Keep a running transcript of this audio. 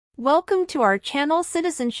Welcome to our channel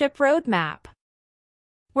Citizenship Roadmap,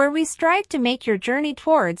 where we strive to make your journey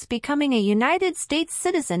towards becoming a United States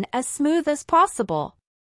citizen as smooth as possible.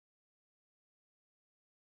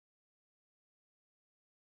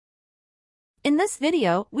 In this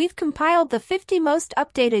video, we've compiled the 50 most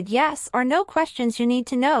updated yes or no questions you need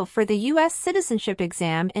to know for the U.S. citizenship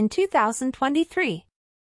exam in 2023.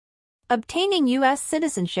 Obtaining U.S.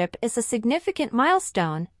 citizenship is a significant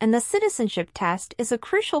milestone, and the citizenship test is a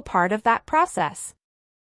crucial part of that process.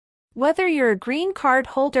 Whether you're a green card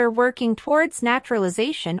holder working towards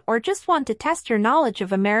naturalization or just want to test your knowledge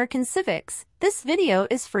of American civics, this video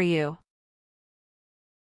is for you.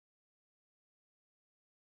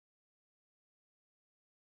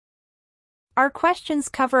 Our questions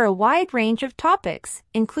cover a wide range of topics,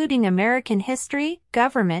 including American history,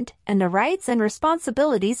 government, and the rights and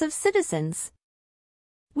responsibilities of citizens.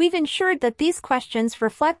 We've ensured that these questions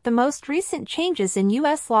reflect the most recent changes in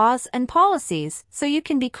U.S. laws and policies, so you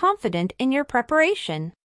can be confident in your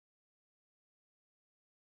preparation.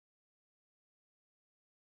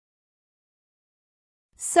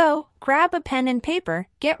 So, grab a pen and paper,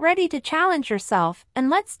 get ready to challenge yourself, and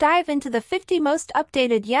let's dive into the 50 most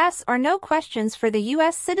updated yes or no questions for the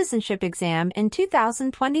U.S. citizenship exam in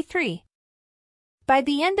 2023. By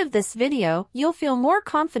the end of this video, you'll feel more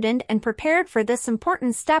confident and prepared for this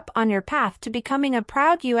important step on your path to becoming a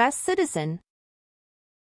proud U.S. citizen.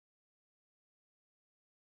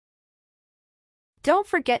 Don't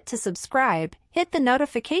forget to subscribe, hit the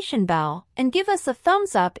notification bell, and give us a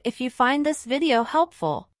thumbs up if you find this video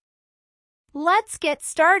helpful. Let's get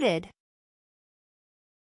started.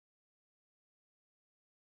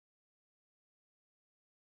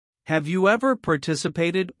 Have you ever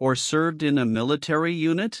participated or served in a military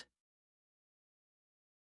unit?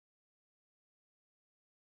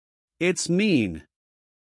 It's mean.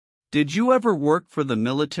 Did you ever work for the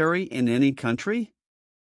military in any country?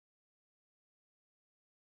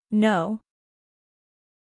 No.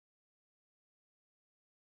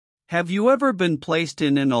 Have you ever been placed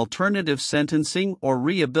in an alternative sentencing or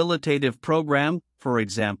rehabilitative program, for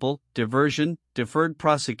example, diversion, deferred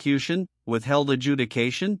prosecution, withheld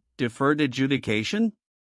adjudication, deferred adjudication?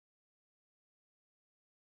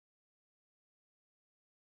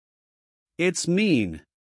 It's mean.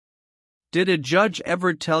 Did a judge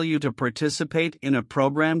ever tell you to participate in a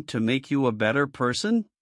program to make you a better person?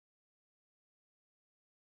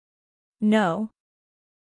 No.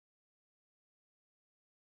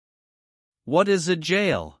 What is a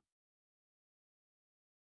jail?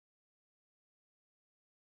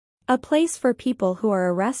 A place for people who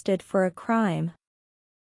are arrested for a crime.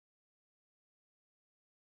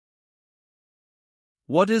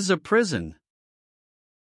 What is a prison?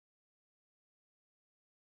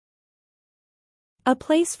 A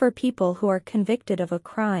place for people who are convicted of a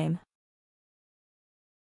crime.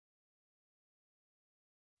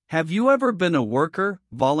 Have you ever been a worker,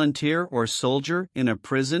 volunteer, or soldier in a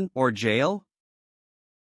prison or jail?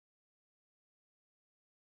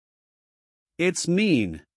 It's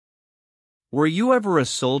mean. Were you ever a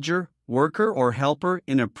soldier, worker, or helper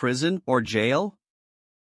in a prison or jail?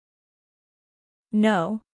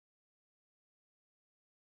 No.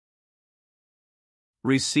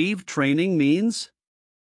 Receive training means?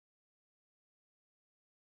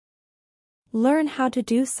 Learn how to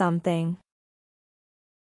do something.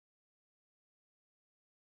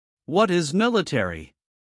 What is military?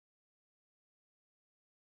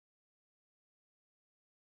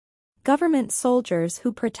 Government soldiers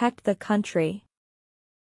who protect the country.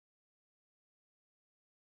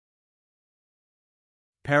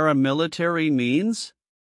 Paramilitary means?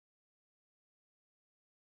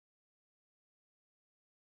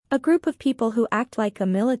 A group of people who act like a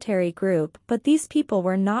military group, but these people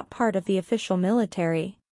were not part of the official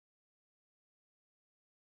military.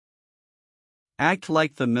 Act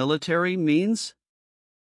like the military means?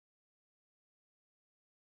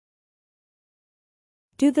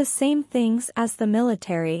 Do the same things as the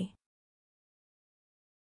military.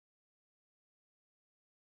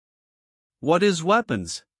 What is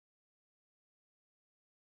weapons?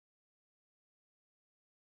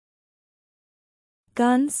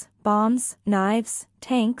 Guns, bombs, knives,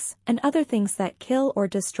 tanks, and other things that kill or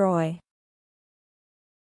destroy.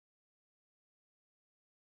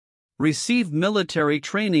 Receive military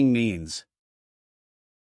training means?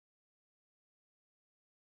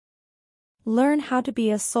 Learn how to be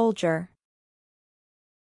a soldier.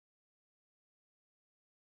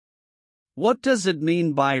 What does it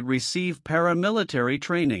mean by receive paramilitary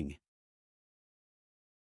training?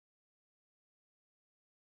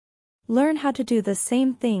 Learn how to do the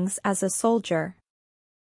same things as a soldier.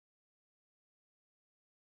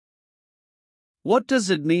 What does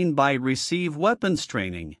it mean by receive weapons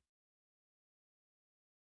training?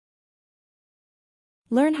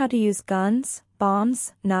 Learn how to use guns,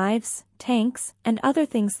 bombs, knives, tanks, and other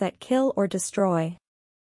things that kill or destroy.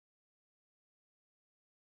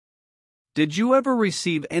 Did you ever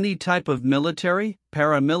receive any type of military,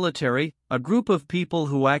 paramilitary, a group of people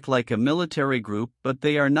who act like a military group but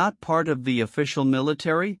they are not part of the official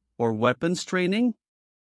military, or weapons training?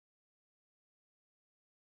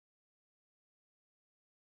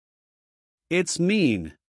 It's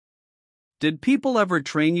mean. Did people ever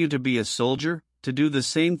train you to be a soldier, to do the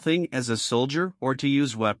same thing as a soldier, or to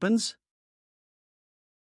use weapons?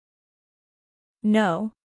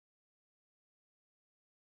 No.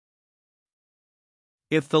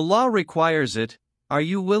 If the law requires it, are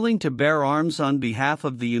you willing to bear arms on behalf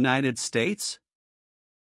of the United States?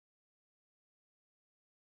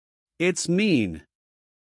 It's mean.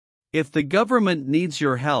 If the government needs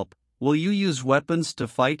your help, will you use weapons to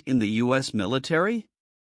fight in the U.S. military?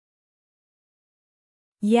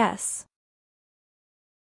 Yes.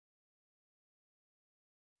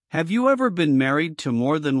 Have you ever been married to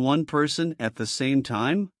more than one person at the same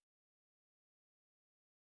time?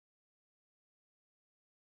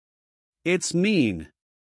 It's mean.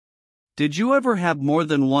 Did you ever have more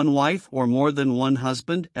than one wife or more than one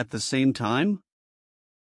husband at the same time?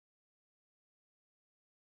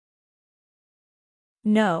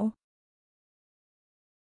 No.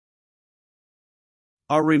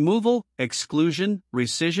 Are removal, exclusion,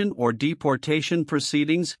 rescission, or deportation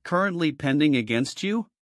proceedings currently pending against you?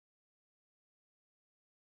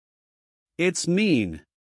 It's mean.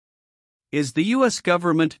 Is the U.S.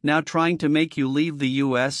 government now trying to make you leave the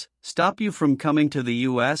U.S., stop you from coming to the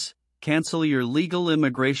U.S., cancel your legal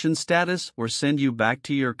immigration status, or send you back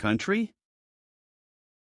to your country?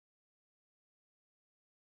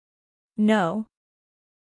 No.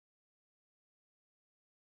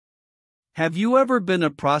 Have you ever been a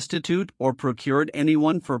prostitute or procured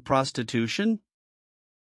anyone for prostitution?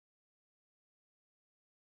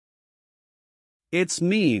 It's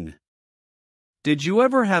mean. Did you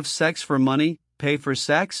ever have sex for money, pay for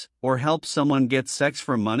sex, or help someone get sex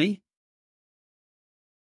for money?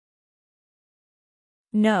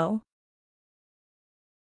 No.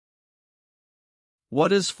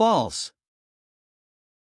 What is false?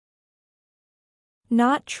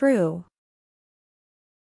 Not true.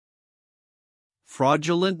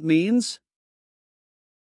 Fraudulent means?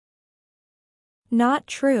 Not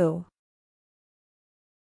true.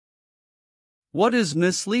 What is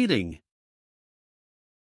misleading?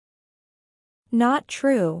 Not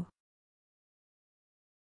true.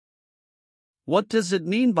 What does it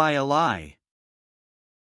mean by a lie?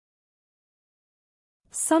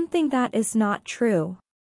 Something that is not true.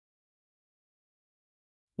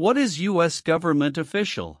 What is U.S. government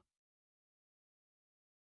official?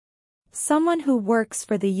 Someone who works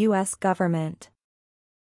for the U.S. government.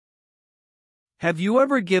 Have you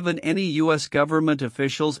ever given any U.S. government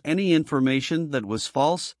officials any information that was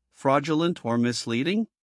false, fraudulent, or misleading?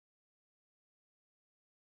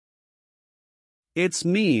 It's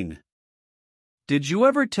mean. Did you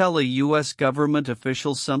ever tell a U.S. government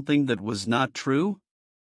official something that was not true?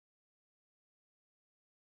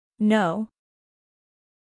 No.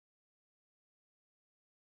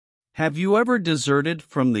 Have you ever deserted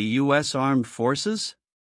from the U.S. Armed Forces?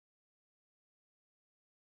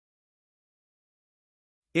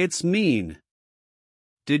 It's mean.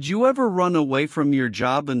 Did you ever run away from your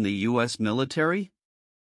job in the U.S. military?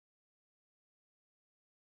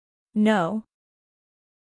 No.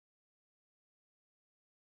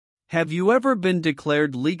 Have you ever been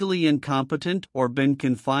declared legally incompetent or been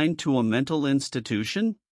confined to a mental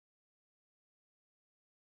institution?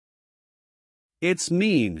 It's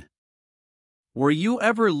mean. Were you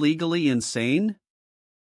ever legally insane?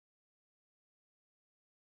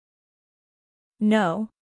 No.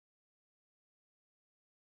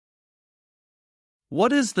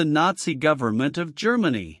 What is the Nazi government of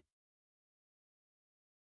Germany?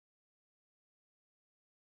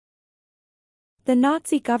 The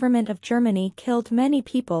Nazi government of Germany killed many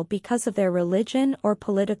people because of their religion or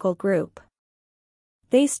political group.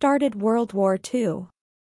 They started World War II.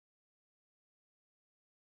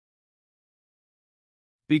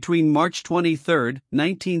 Between March 23,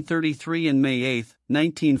 1933 and May 8,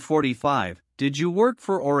 1945, did you work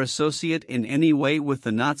for or associate in any way with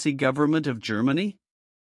the Nazi government of Germany?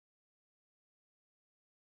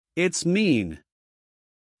 It's mean.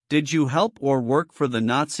 Did you help or work for the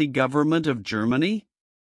Nazi government of Germany?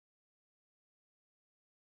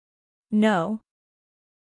 No.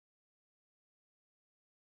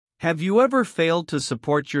 Have you ever failed to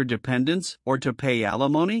support your dependents or to pay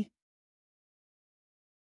alimony?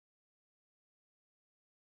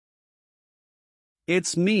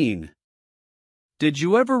 It's mean. Did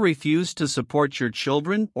you ever refuse to support your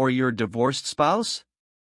children or your divorced spouse?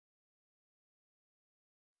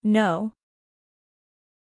 No.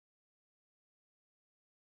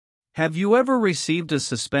 Have you ever received a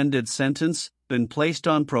suspended sentence, been placed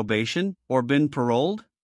on probation, or been paroled?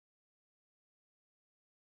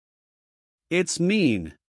 It's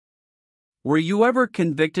mean. Were you ever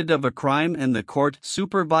convicted of a crime and the court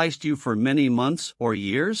supervised you for many months or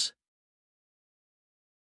years?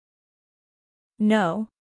 No.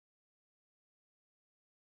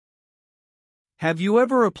 Have you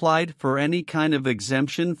ever applied for any kind of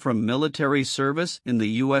exemption from military service in the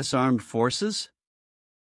U.S. Armed Forces?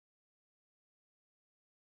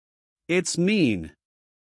 It's mean.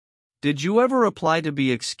 Did you ever apply to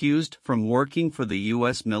be excused from working for the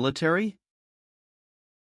U.S. military?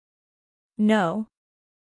 No.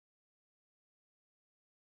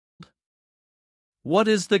 What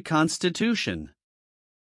is the Constitution?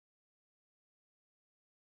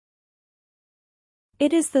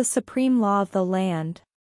 It is the supreme law of the land.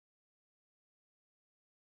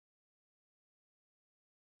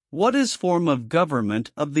 What is form of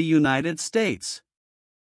government of the United States?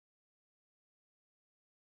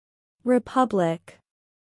 Republic.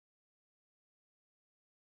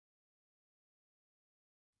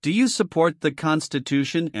 Do you support the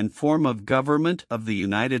Constitution and form of government of the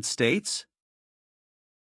United States?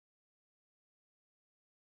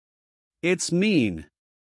 It's mean.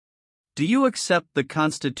 Do you accept the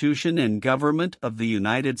Constitution and government of the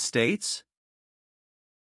United States?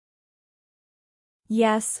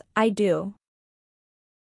 Yes, I do.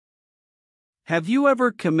 Have you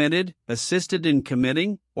ever committed, assisted in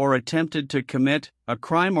committing, or attempted to commit a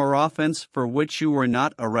crime or offense for which you were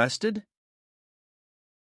not arrested?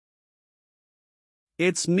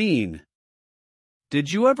 It's mean.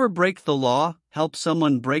 Did you ever break the law, help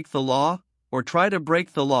someone break the law, or try to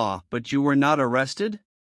break the law but you were not arrested?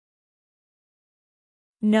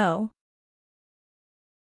 No.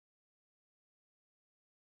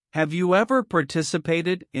 Have you ever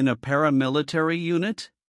participated in a paramilitary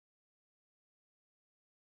unit?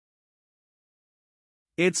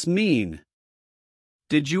 It's mean.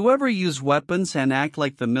 Did you ever use weapons and act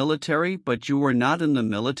like the military but you were not in the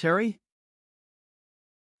military?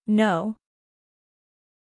 No.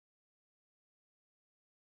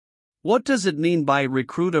 What does it mean by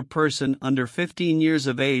recruit a person under 15 years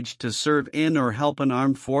of age to serve in or help an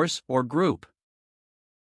armed force or group?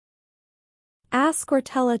 Ask or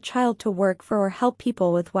tell a child to work for or help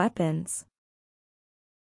people with weapons.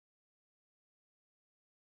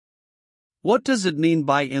 What does it mean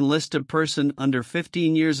by enlist a person under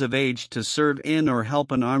 15 years of age to serve in or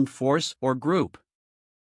help an armed force or group?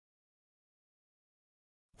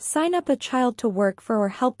 Sign up a child to work for or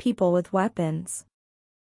help people with weapons.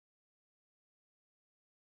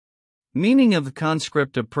 Meaning of the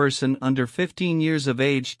conscript: a person under 15 years of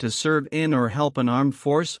age to serve in or help an armed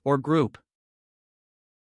force or group.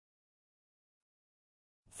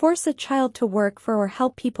 Force a child to work for or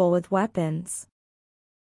help people with weapons.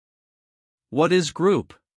 What is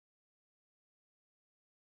group?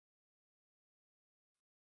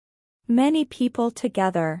 Many people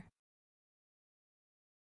together.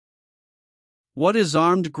 What is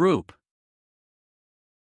armed group?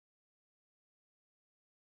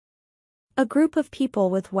 A group of people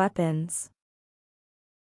with weapons.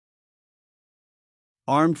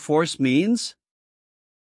 Armed force means?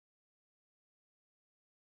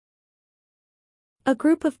 A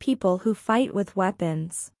group of people who fight with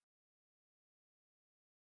weapons.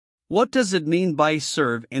 What does it mean by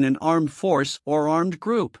serve in an armed force or armed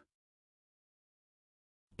group?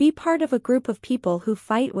 Be part of a group of people who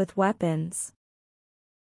fight with weapons.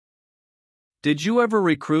 Did you ever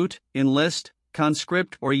recruit, enlist,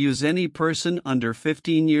 conscript, or use any person under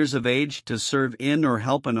 15 years of age to serve in or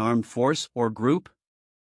help an armed force or group?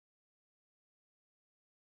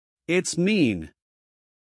 It's mean.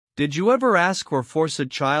 Did you ever ask or force a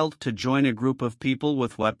child to join a group of people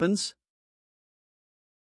with weapons?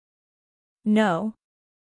 No.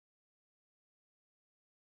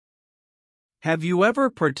 Have you ever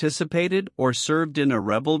participated or served in a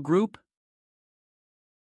rebel group?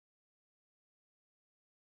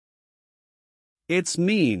 It's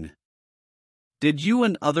mean. Did you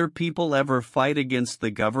and other people ever fight against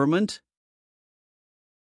the government?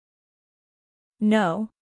 No.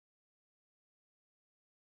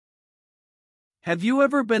 Have you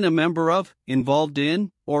ever been a member of, involved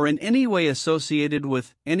in, or in any way associated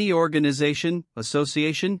with any organization,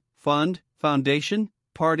 association, fund, foundation,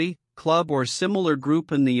 party, club, or similar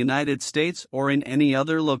group in the United States or in any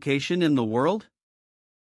other location in the world?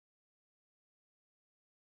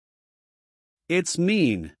 It's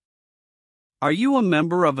mean. Are you a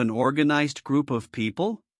member of an organized group of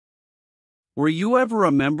people? Were you ever a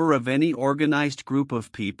member of any organized group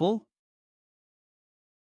of people?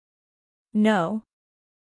 No.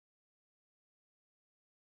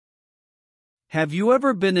 Have you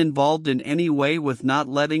ever been involved in any way with not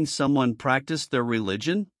letting someone practice their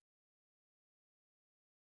religion?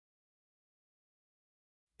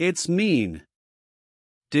 It's mean.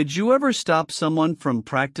 Did you ever stop someone from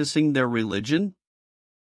practicing their religion?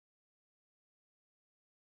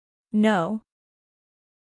 No.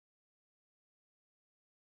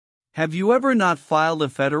 Have you ever not filed a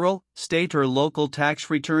federal, state, or local tax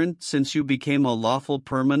return since you became a lawful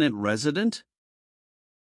permanent resident?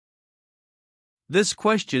 This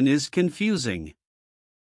question is confusing.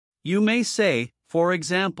 You may say, for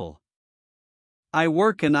example, I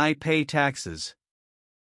work and I pay taxes.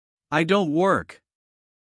 I don't work.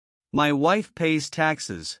 My wife pays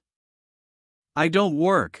taxes. I don't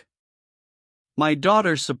work. My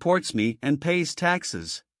daughter supports me and pays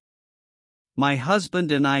taxes. My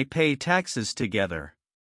husband and I pay taxes together.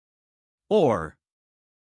 Or,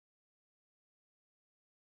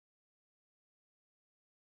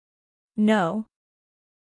 No.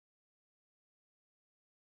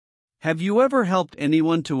 have you ever helped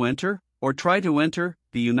anyone to enter, or try to enter,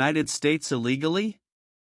 the United States illegally?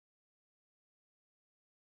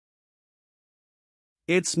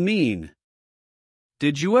 It's mean.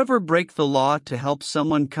 Did you ever break the law to help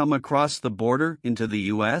someone come across the border into the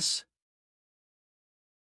U.S.?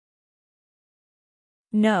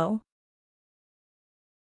 No.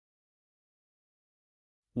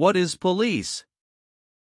 What is police?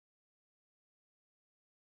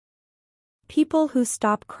 People who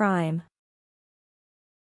stop crime.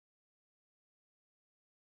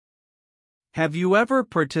 Have you ever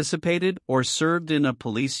participated or served in a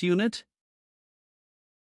police unit?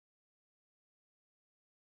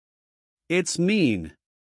 It's mean.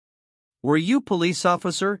 Were you police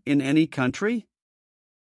officer in any country?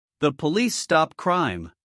 The police stop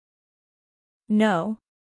crime. No.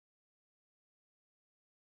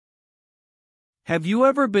 Have you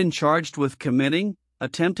ever been charged with committing,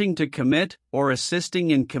 attempting to commit, or assisting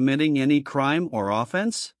in committing any crime or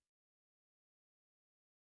offense?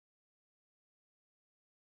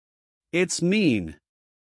 It's mean.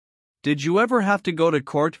 Did you ever have to go to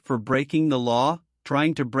court for breaking the law,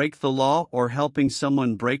 trying to break the law, or helping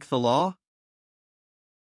someone break the law?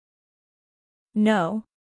 No.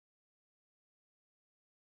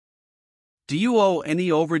 Do you owe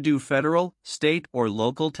any overdue federal, state, or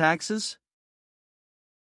local taxes?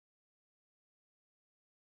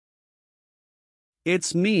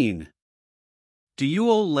 It's mean. Do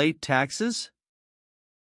you owe late taxes?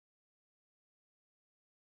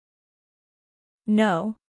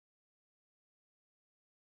 No.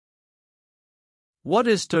 What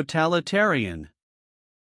is totalitarian?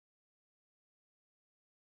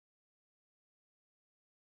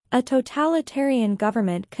 A totalitarian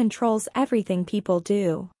government controls everything people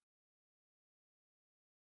do.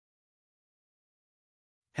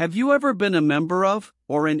 Have you ever been a member of,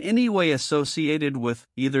 or in any way associated with,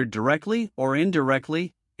 either directly or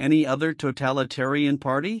indirectly, any other totalitarian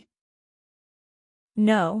party?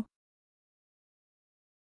 No.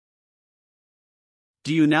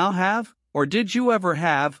 Do you now have, or did you ever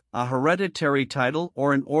have, a hereditary title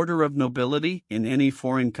or an order of nobility in any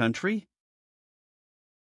foreign country?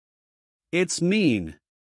 It's mean.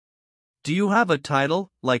 Do you have a title,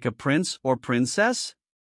 like a prince or princess?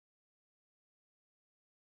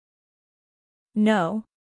 No.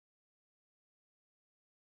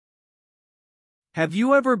 Have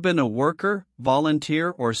you ever been a worker,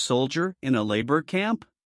 volunteer, or soldier in a labor camp?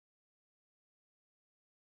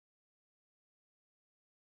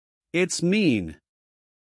 It's mean.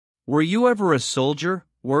 Were you ever a soldier,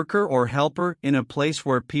 worker, or helper in a place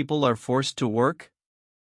where people are forced to work?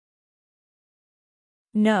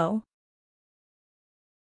 No.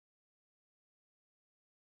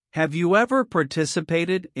 Have you ever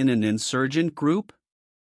participated in an insurgent group?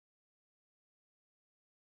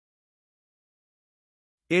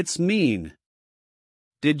 It's mean.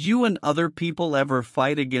 Did you and other people ever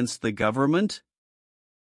fight against the government?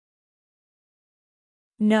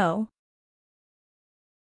 No.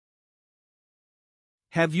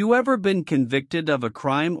 Have you ever been convicted of a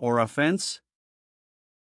crime or offense?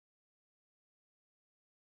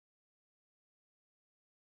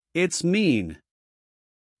 It's mean.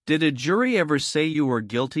 Did a jury ever say you were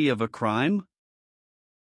guilty of a crime?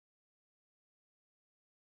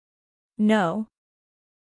 No.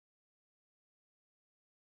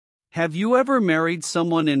 Have you ever married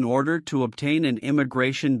someone in order to obtain an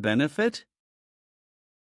immigration benefit?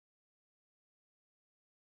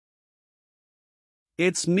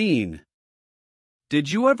 It's mean.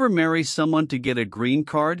 Did you ever marry someone to get a green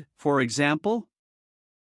card, for example?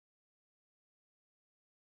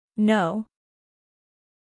 No.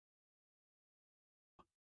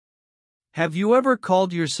 Have you ever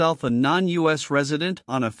called yourself a non-U.S. resident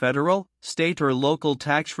on a federal, state, or local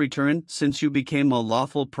tax return since you became a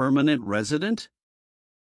lawful permanent resident?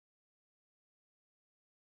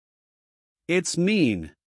 It's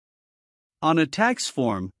mean. On a tax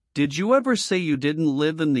form, did you ever say you didn't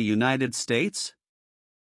live in the United States?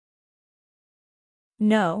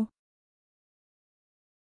 No.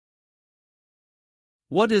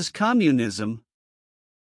 What is communism?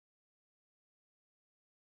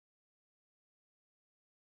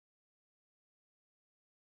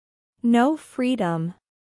 No freedom.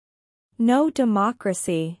 No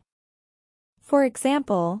democracy. For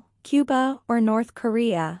example, Cuba or North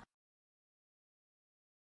Korea.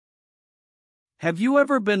 Have you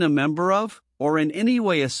ever been a member of, or in any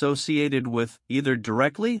way associated with, either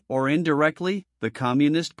directly or indirectly, the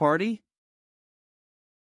Communist Party?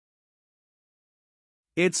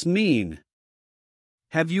 It's mean.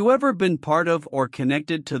 Have you ever been part of or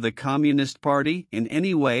connected to the Communist Party in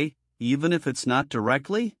any way, even if it's not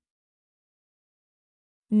directly?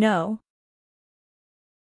 No.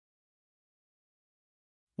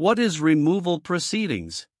 What is removal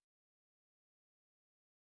proceedings?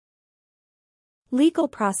 Legal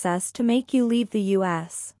process to make you leave the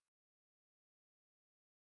U.S.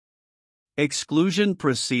 Exclusion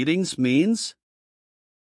proceedings means?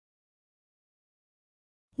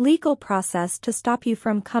 Legal process to stop you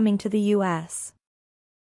from coming to the U.S.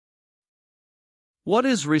 What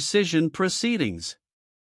is rescission proceedings?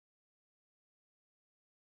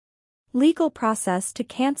 Legal process to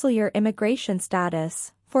cancel your immigration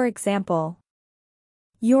status, for example,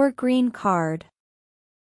 your green card.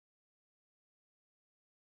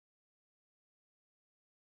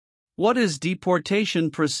 What is deportation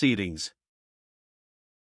proceedings?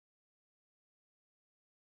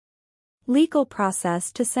 Legal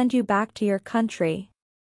process to send you back to your country.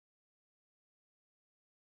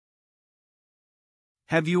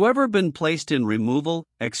 Have you ever been placed in removal,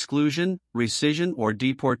 exclusion, rescission, or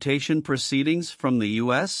deportation proceedings from the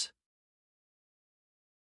U.S.?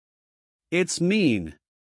 It's mean.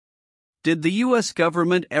 Did the U.S.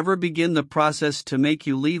 government ever begin the process to make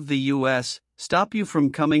you leave the U.S., stop you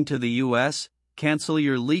from coming to the U.S., cancel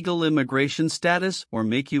your legal immigration status, or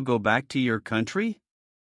make you go back to your country?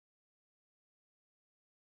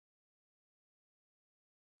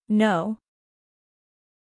 No.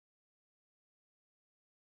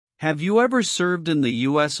 Have you ever served in the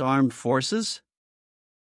U.S. Armed Forces?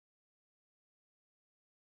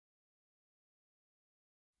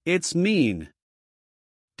 It's mean.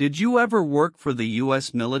 Did you ever work for the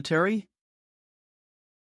U.S. military?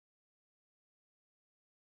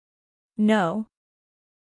 No.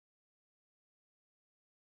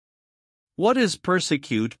 What is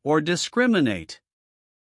persecute or discriminate?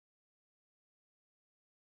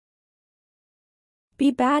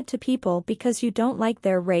 Be bad to people because you don't like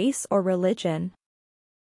their race or religion.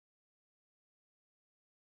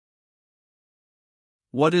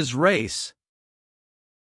 What is race?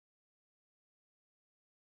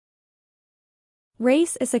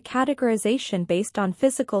 Race is a categorization based on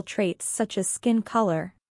physical traits such as skin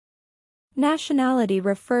color. Nationality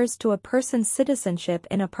refers to a person's citizenship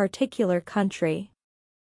in a particular country.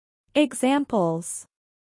 Examples: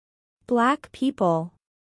 Black people,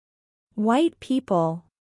 white people,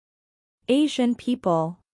 Asian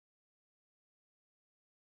people.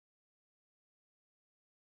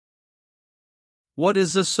 What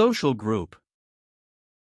is a social group?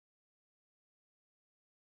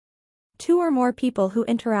 Two or more people who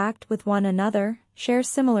interact with one another, share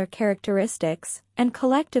similar characteristics, and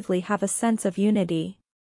collectively have a sense of unity.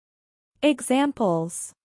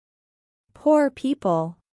 Examples: poor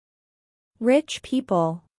people, rich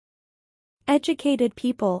people, educated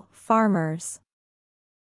people, farmers.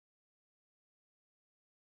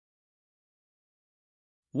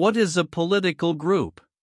 What is a political group?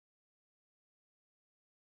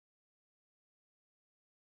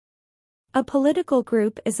 A political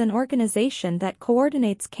group is an organization that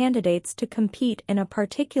coordinates candidates to compete in a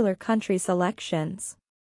particular country's elections.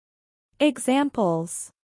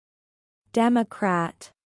 Examples: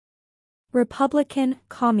 Democrat, Republican,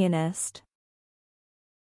 Communist.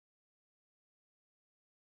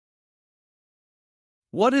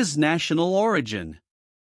 What is national origin?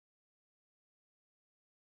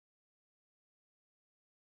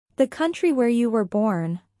 The country where you were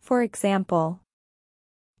born, for example,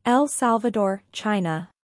 El Salvador, China,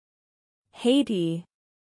 Haiti.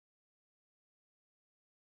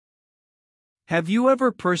 Have you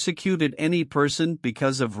ever persecuted any person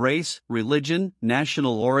because of race, religion,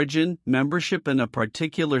 national origin, membership in a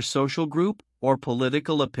particular social group, or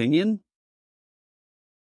political opinion?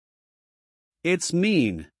 It's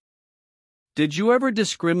mean. Did you ever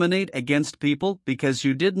discriminate against people because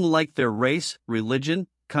you didn't like their race, religion,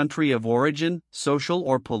 country of origin, social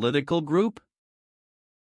or political group?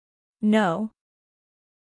 No.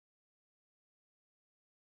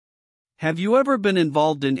 Have you ever been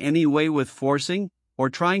involved in any way with forcing, or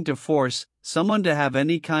trying to force, someone to have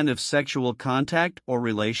any kind of sexual contact or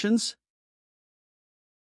relations?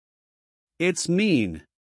 It's mean.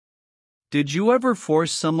 Did you ever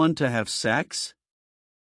force someone to have sex?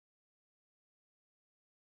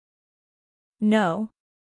 No.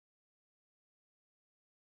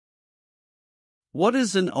 What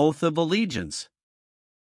is an oath of allegiance?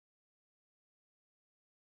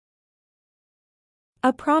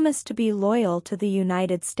 A promise to be loyal to the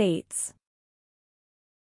United States.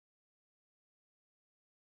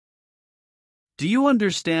 Do you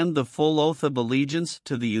understand the full oath of allegiance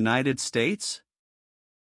to the United States?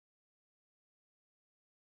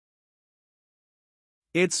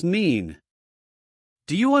 It's mean.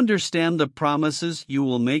 Do you understand the promises you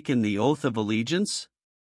will make in the oath of allegiance?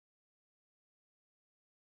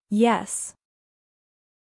 Yes.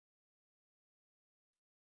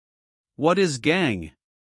 What is gang?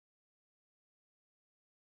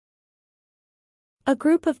 A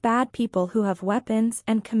group of bad people who have weapons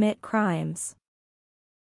and commit crimes.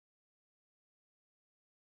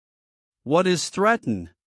 What is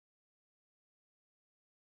threaten?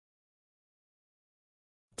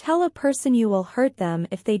 Tell a person you will hurt them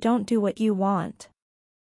if they don't do what you want.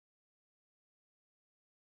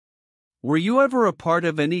 Were you ever a part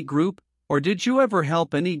of any group, or did you ever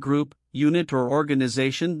help any group, unit or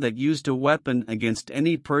organization that used a weapon against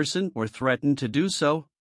any person or threatened to do so?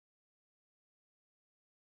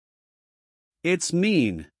 It's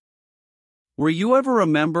mean. Were you ever a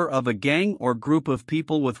member of a gang or group of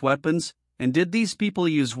people with weapons, and did these people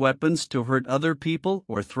use weapons to hurt other people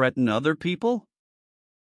or threaten other people?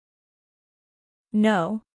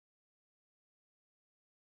 No.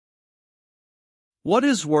 What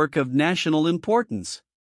is work of national importance?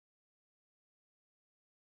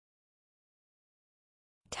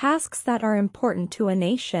 Tasks that are important to a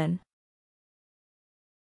nation.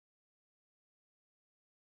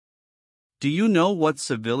 Do you know what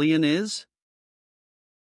civilian is?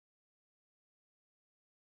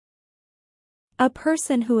 A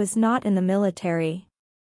person who is not in the military.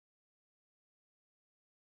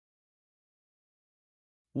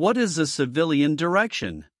 What is a civilian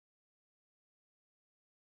direction?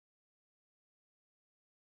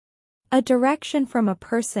 A direction from a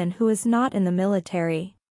person who is not in the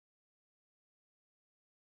military.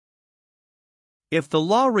 If the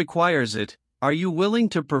law requires it, are you willing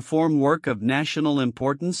to perform work of national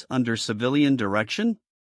importance under civilian direction?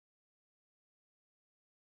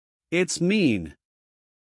 It's mean.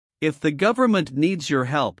 If the government needs your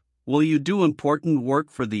help, will you do important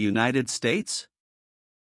work for the United States?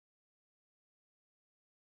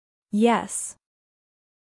 Yes.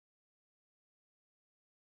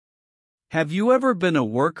 Have you ever been a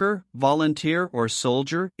worker, volunteer, or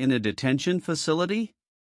soldier in a detention facility?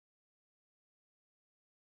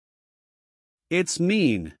 It's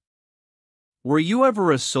mean. Were you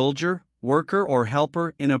ever a soldier, worker, or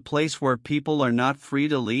helper in a place where people are not free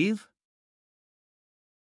to leave?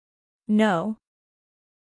 No.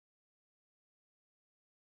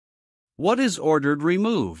 What is ordered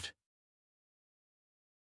removed?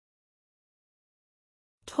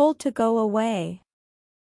 Told to go away.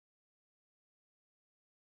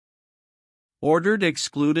 Ordered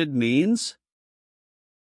excluded means?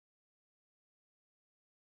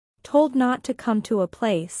 Told not to come to a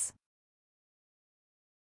place.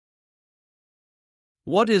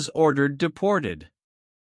 What is ordered deported?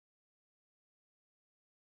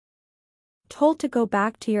 Told to go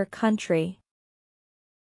back to your country.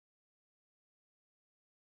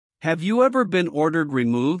 Have you ever been ordered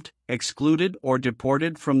removed, excluded, or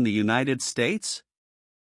deported from the United States?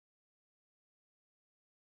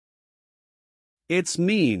 It's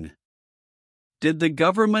mean. Did the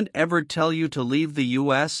government ever tell you to leave the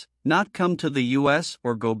U.S., not come to the U.S.,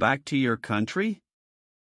 or go back to your country?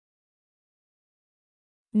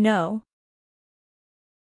 No.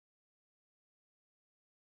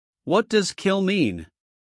 What does kill mean?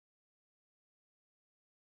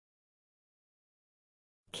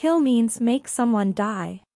 Kill means make someone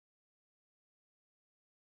die.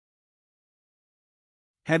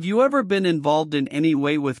 Have you ever been involved in any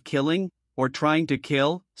way with killing, or trying to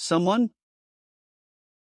kill, someone?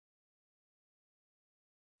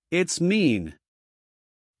 It's mean.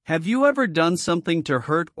 Have you ever done something to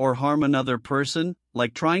hurt or harm another person,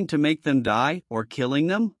 like trying to make them die or killing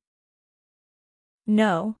them?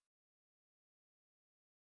 No.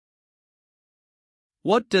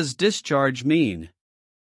 What does discharge mean?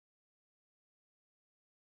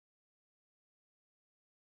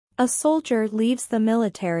 A soldier leaves the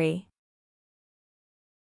military.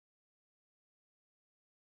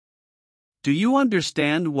 Do you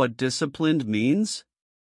understand what disciplined means?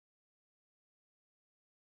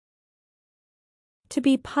 To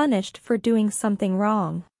be punished for doing something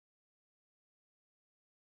wrong.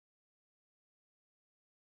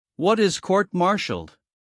 What is court-martialed?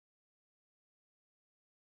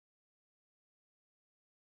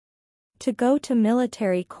 To go to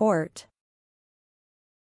military court.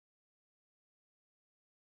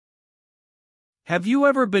 Have you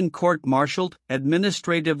ever been court-martialed,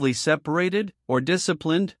 administratively separated, or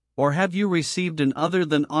disciplined, or have you received an other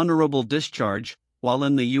than honorable discharge while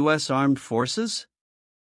in the U.S. Armed Forces?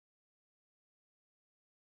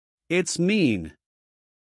 It's mean.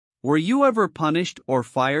 Were you ever punished or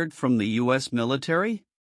fired from the U.S. military?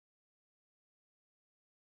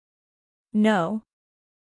 No.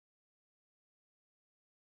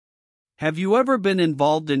 Have you ever been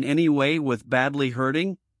involved in any way with badly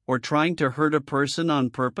hurting or trying to hurt a person on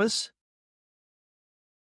purpose?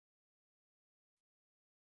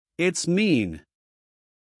 It's mean.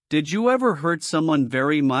 Did you ever hurt someone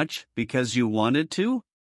very much because you wanted to?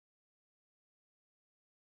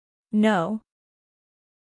 No.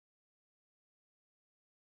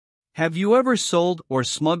 Have you ever sold or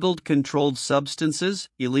smuggled controlled substances,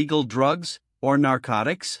 illegal drugs, or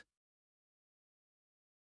narcotics?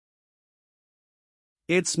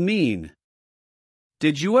 It's mean.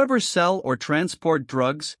 Did you ever sell or transport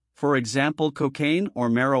drugs, for example cocaine or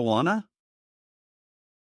marijuana?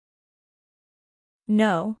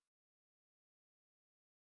 No.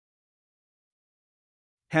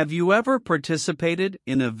 Have you ever participated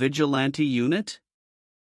in a vigilante unit?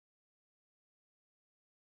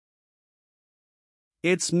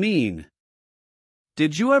 It's mean.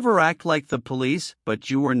 Did you ever act like the police but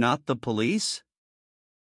you were not the police?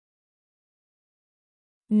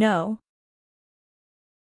 No.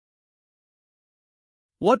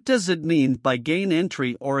 What does it mean by gain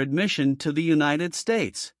entry or admission to the United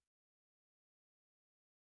States?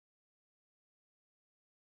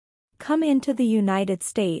 Come into the United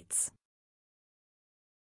States.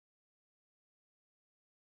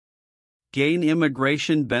 Gain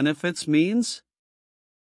immigration benefits means?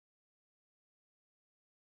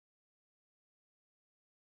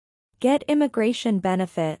 Get immigration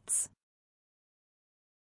benefits.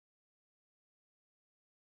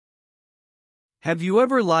 Have you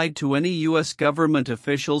ever lied to any U.S. government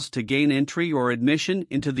officials to gain entry or admission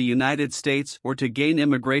into the United States or to gain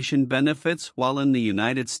immigration benefits while in the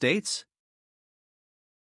United States?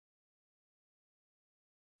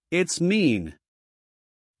 It's mean.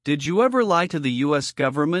 Did you ever lie to the U.S.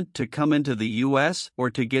 government to come into the U.S. or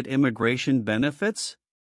to get immigration benefits?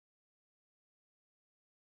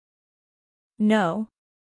 No.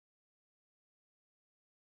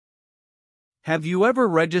 Have you ever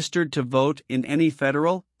registered to vote in any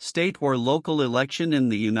federal, state, or local election in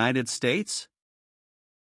the United States?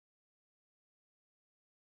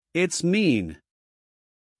 It's mean.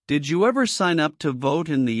 Did you ever sign up to vote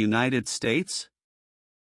in the United States?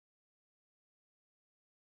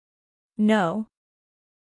 No.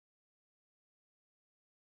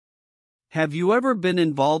 Have you ever been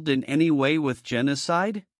involved in any way with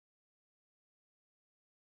genocide?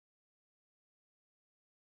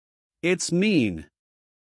 It's mean.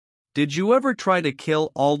 Did you ever try to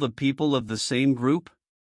kill all the people of the same group?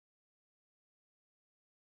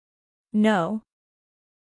 No.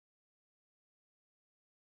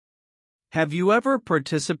 Have you ever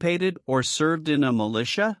participated or served in a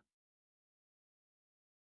militia?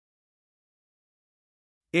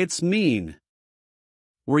 It's mean.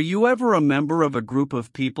 Were you ever a member of a group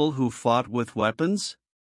of people who fought with weapons?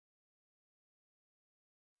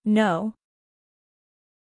 No.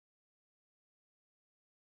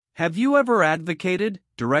 Have you ever advocated,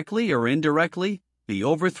 directly or indirectly, the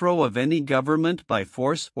overthrow of any government by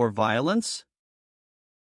force or violence?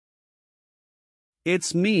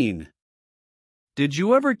 It's mean. Did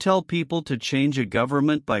you ever tell people to change a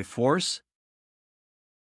government by force?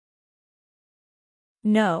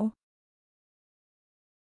 No.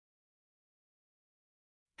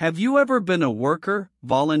 Have you ever been a worker,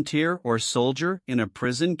 volunteer, or soldier in a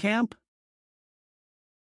prison camp?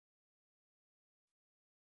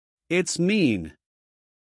 It's mean.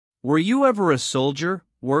 Were you ever a soldier,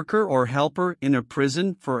 worker, or helper in a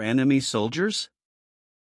prison for enemy soldiers?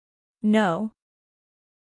 No.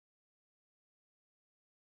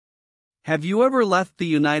 Have you ever left the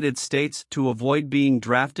United States to avoid being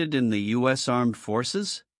drafted in the U.S. Armed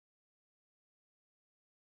Forces?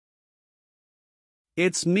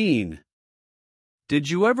 It's mean.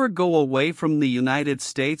 Did you ever go away from the United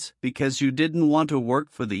States because you didn't want to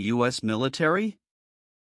work for the U.S. military?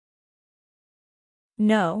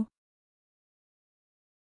 No.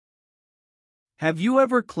 Have you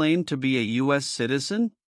ever claimed to be a U.S.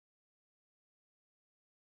 citizen?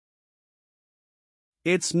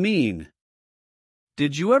 It's mean.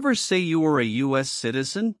 Did you ever say you were a U.S.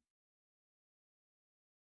 citizen?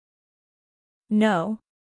 No.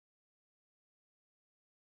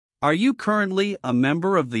 Are you currently a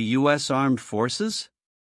member of the U.S. Armed Forces?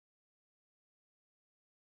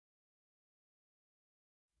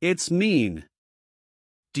 It's mean.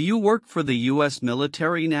 Do you work for the U.S.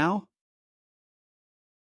 military now?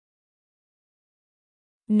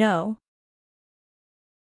 No.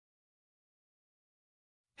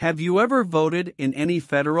 Have you ever voted in any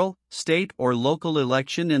federal, state, or local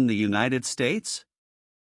election in the United States?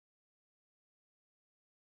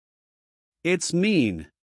 It's mean.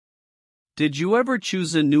 Did you ever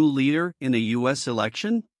choose a new leader in a U.S.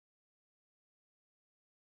 election?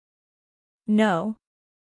 No.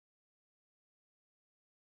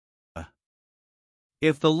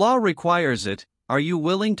 If the law requires it, are you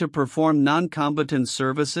willing to perform non-combatant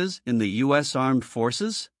services in the U.S. Armed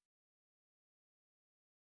Forces?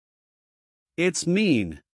 It's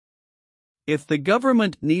mean. If the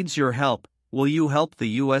government needs your help, will you help the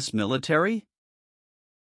U.S. military?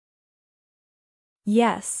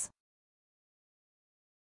 Yes.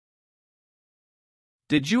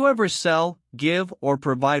 Did you ever sell, give, or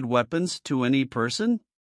provide weapons to any person?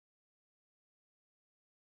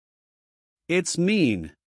 It's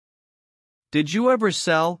mean. Did you ever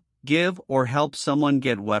sell, give, or help someone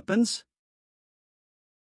get weapons?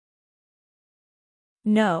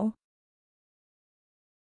 No.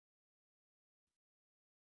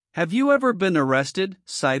 Have you ever been arrested,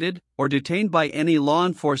 cited, or detained by any law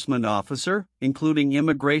enforcement officer, including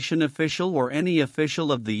immigration official or any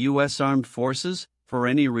official of the U.S. Armed Forces, for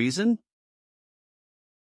any reason?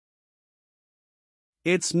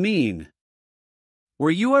 It's mean.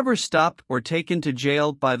 Were you ever stopped or taken to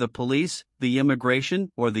jail by the police, the immigration,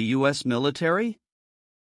 or the U.S. military?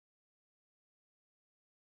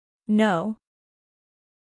 No.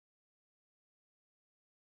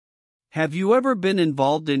 Have you ever been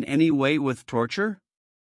involved in any way with torture?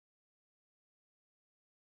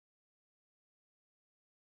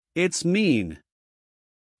 It's mean.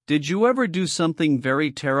 Did you ever do something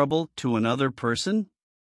very terrible to another person?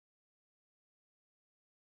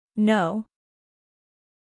 No.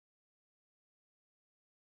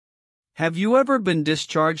 Have you ever been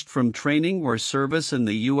discharged from training or service in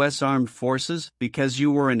the U.S. Armed Forces because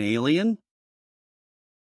you were an alien?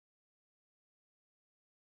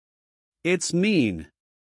 It's mean.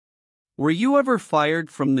 Were you ever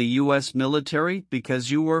fired from the U.S. military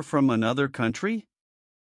because you were from another country?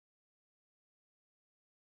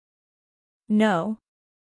 No.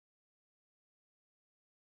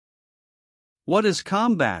 What is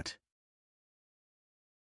combat?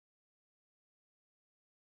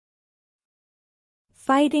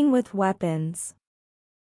 Fighting with weapons.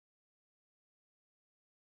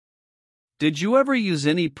 Did you ever use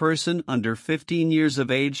any person under 15 years of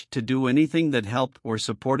age to do anything that helped or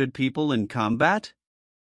supported people in combat?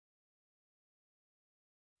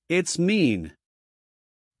 It's mean.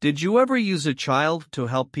 Did you ever use a child to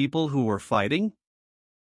help people who were fighting?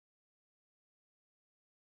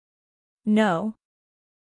 No.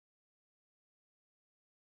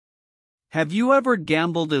 Have you ever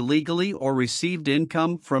gambled illegally or received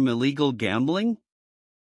income from illegal gambling?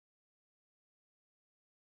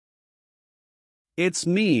 It's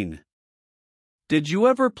mean. Did you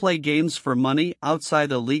ever play games for money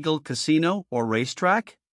outside a legal casino or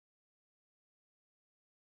racetrack?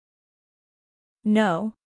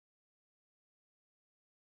 No.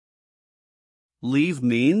 Leave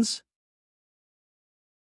means?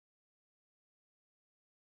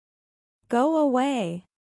 Go away.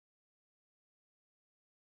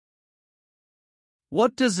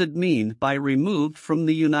 What does it mean by removed from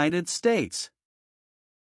the United States?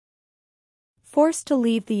 Forced to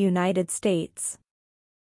leave the United States.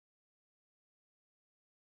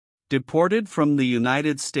 Deported from the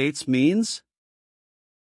United States means?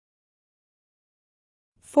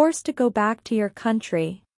 Forced to go back to your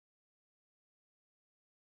country.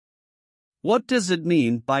 What does it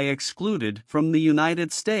mean by excluded from the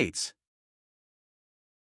United States?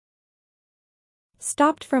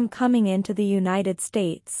 Stopped from coming into the United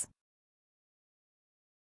States.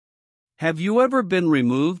 Have you ever been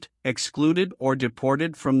removed, excluded, or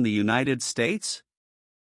deported from the United States?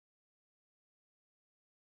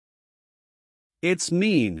 It's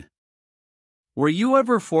mean. Were you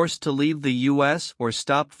ever forced to leave the U.S. or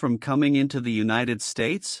stopped from coming into the United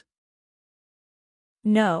States?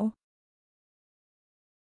 No.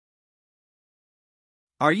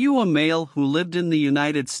 Are you a male who lived in the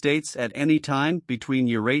United States at any time between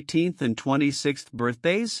your 18th and 26th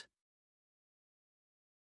birthdays?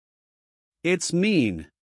 It's mean.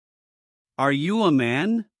 Are you a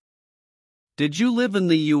man? Did you live in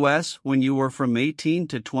the U.S. when you were from 18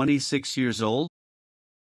 to 26 years old?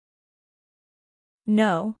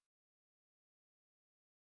 No.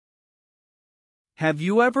 Have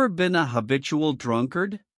you ever been a habitual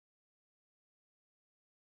drunkard?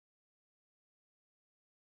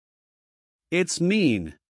 It's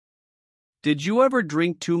mean. Did you ever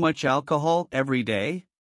drink too much alcohol every day?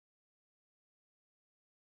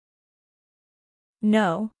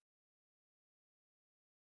 No.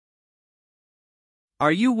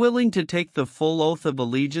 Are you willing to take the full oath of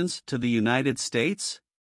allegiance to the United States?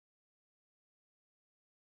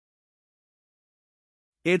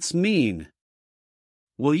 It's mean.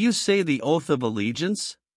 Will you say the oath of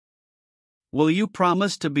allegiance? Will you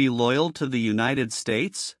promise to be loyal to the United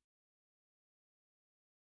States?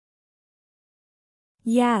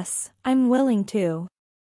 Yes, I'm willing to.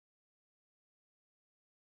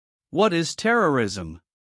 What is terrorism?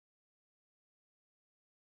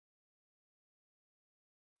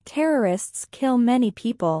 Terrorists kill many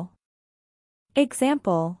people.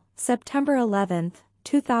 Example, September 11,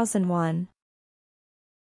 2001.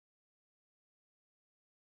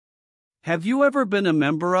 Have you ever been a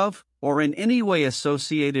member of, or in any way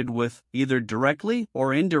associated with, either directly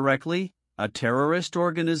or indirectly, a terrorist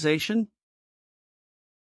organization?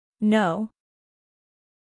 No.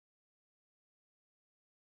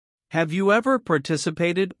 Have you ever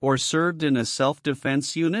participated or served in a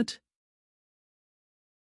self-defense unit?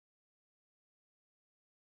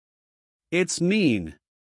 It's mean.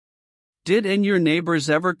 Did and your neighbors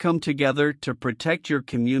ever come together to protect your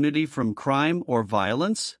community from crime or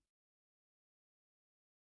violence?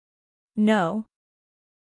 No.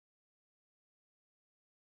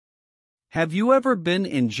 Have you ever been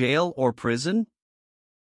in jail or prison?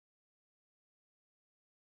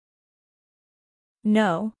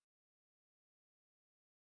 No.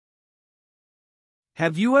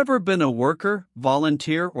 Have you ever been a worker,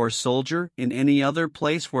 volunteer, or soldier in any other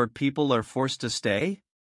place where people are forced to stay?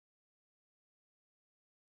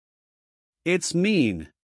 It's mean.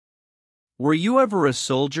 Were you ever a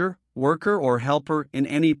soldier, worker, or helper in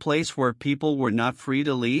any place where people were not free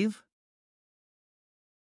to leave?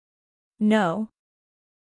 No.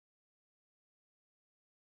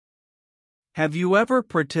 Have you ever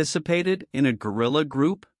participated in a guerrilla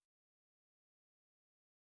group?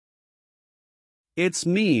 It's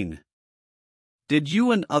mean. Did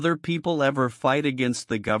you and other people ever fight against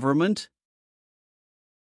the government?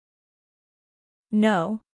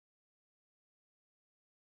 No.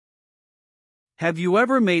 Have you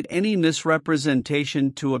ever made any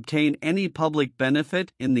misrepresentation to obtain any public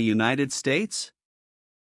benefit in the United States?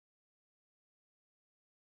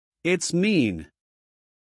 It's mean.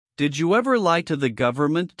 Did you ever lie to the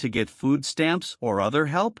government to get food stamps or other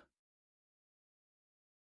help?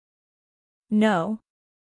 No.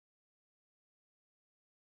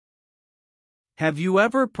 Have you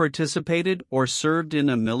ever participated or served in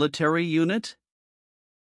a military unit?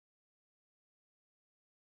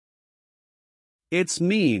 It's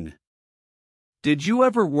mean. Did you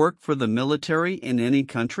ever work for the military in any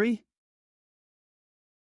country?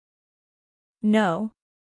 No.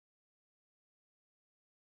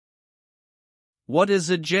 What is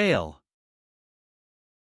a jail?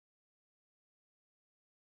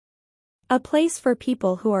 A place for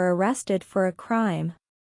people who are arrested for a crime.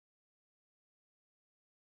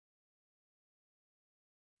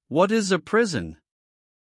 What is a prison?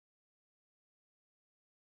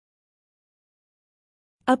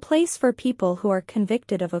 A place for people who are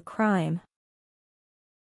convicted of a crime.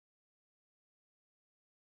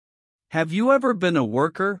 Have you ever been a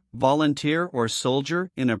worker, volunteer, or soldier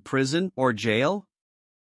in a prison or jail?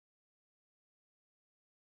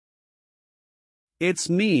 It's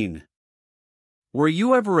mean. Were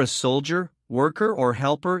you ever a soldier, worker, or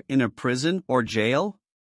helper in a prison or jail?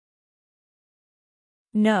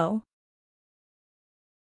 No.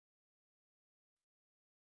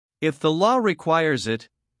 If the law requires it,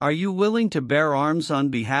 are you willing to bear arms on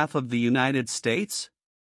behalf of the United States?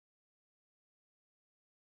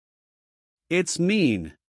 It's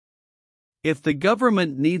mean. If the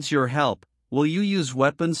government needs your help, will you use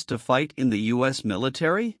weapons to fight in the U.S.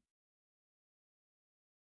 military?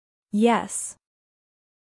 Yes.